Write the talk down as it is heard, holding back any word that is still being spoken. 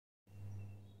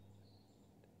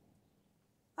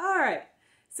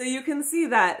So you can see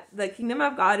that the kingdom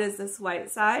of God is this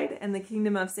white side and the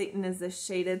kingdom of Satan is this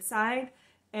shaded side.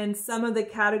 And some of the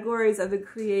categories of the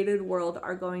created world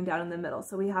are going down in the middle.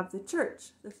 So we have the church,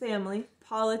 the family,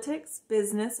 politics,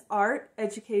 business, art,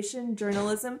 education,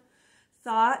 journalism,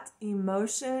 thought,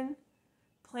 emotion,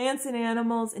 plants and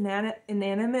animals,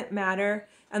 inanimate matter,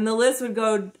 and the list would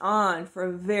go on for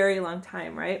a very long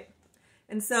time, right?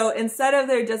 And so instead of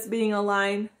there just being a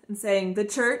line and saying the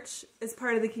church is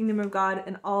part of the kingdom of God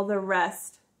and all the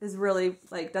rest is really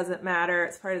like doesn't matter,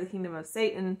 it's part of the kingdom of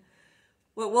Satan,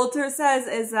 what Wolters says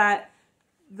is that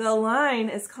the line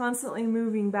is constantly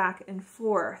moving back and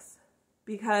forth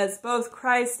because both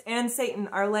Christ and Satan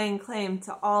are laying claim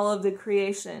to all of the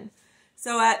creation.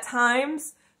 So at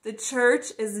times, the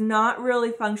church is not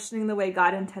really functioning the way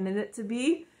God intended it to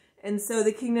be, and so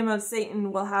the kingdom of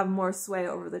Satan will have more sway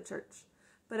over the church.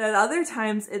 But at other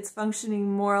times, it's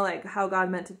functioning more like how God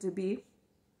meant it to be.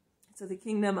 So the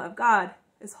kingdom of God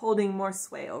is holding more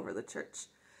sway over the church.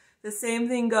 The same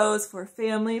thing goes for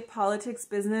family, politics,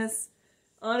 business,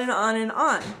 on and on and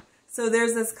on. So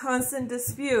there's this constant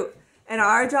dispute. And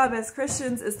our job as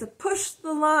Christians is to push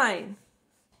the line,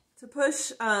 to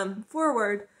push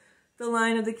forward the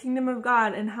line of the kingdom of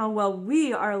God and how well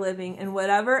we are living in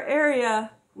whatever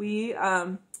area we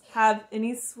have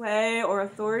any sway or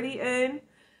authority in.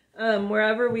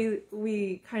 Wherever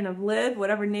we kind of live,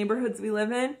 whatever neighborhoods we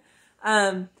live in,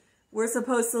 we're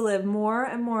supposed to live more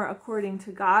and more according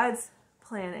to God's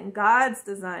plan and God's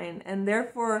design, and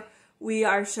therefore we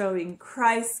are showing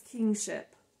Christ's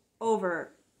kingship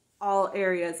over all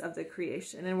areas of the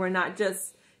creation, and we're not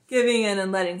just giving in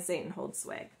and letting Satan hold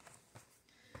sway.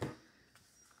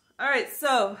 All right,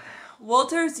 so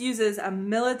Wolters uses a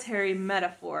military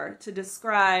metaphor to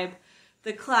describe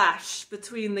the clash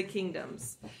between the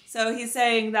kingdoms. So he's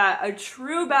saying that a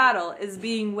true battle is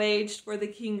being waged for the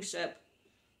kingship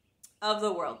of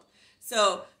the world.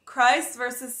 So Christ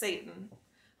versus Satan.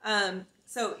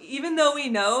 So even though we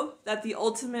know that the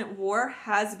ultimate war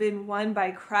has been won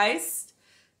by Christ,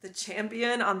 the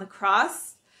champion on the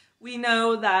cross, we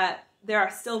know that there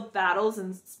are still battles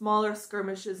and smaller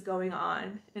skirmishes going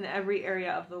on in every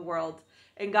area of the world.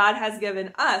 And God has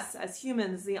given us as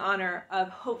humans the honor of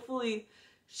hopefully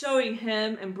showing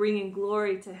him and bringing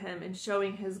glory to him and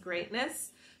showing his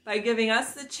greatness by giving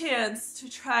us the chance to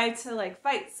try to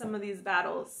fight some of these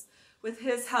battles with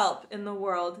his help in the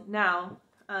world now,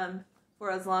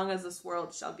 for as long as this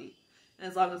world shall be and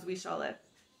as long as we shall live.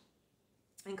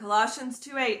 In Colossians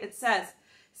 2:8 it says,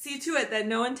 "See to it that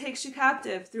no one takes you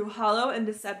captive through hollow and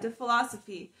deceptive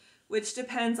philosophy, which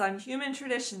depends on human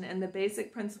tradition and the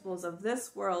basic principles of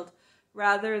this world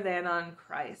rather than on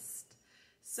Christ."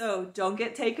 So don't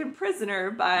get taken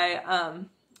prisoner by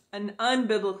an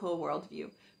unbiblical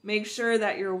worldview. Make sure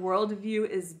that your worldview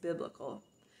is biblical.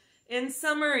 In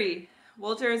summary,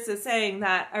 Wolters is saying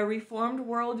that a reformed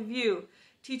worldview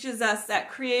teaches us that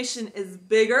creation is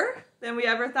bigger than we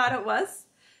ever thought it was.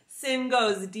 Sin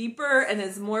goes deeper and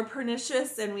is more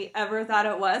pernicious than we ever thought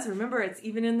it was. Remember, it's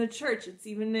even in the church. It's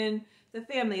even in the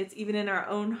family. It's even in our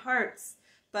own hearts.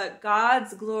 But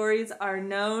God's glories are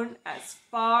known as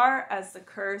far as the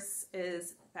curse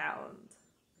is found.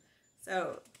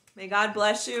 So may God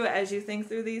bless you as you think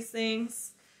through these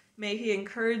things. May he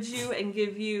encourage you and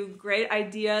give you great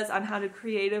ideas on how to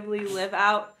creatively live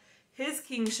out his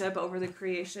kingship over the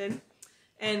creation.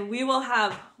 And we will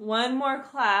have one more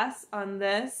class on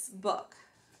this book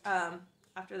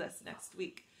after this next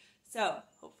week. So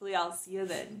hopefully I'll see you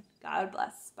then. God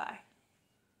bless. Bye.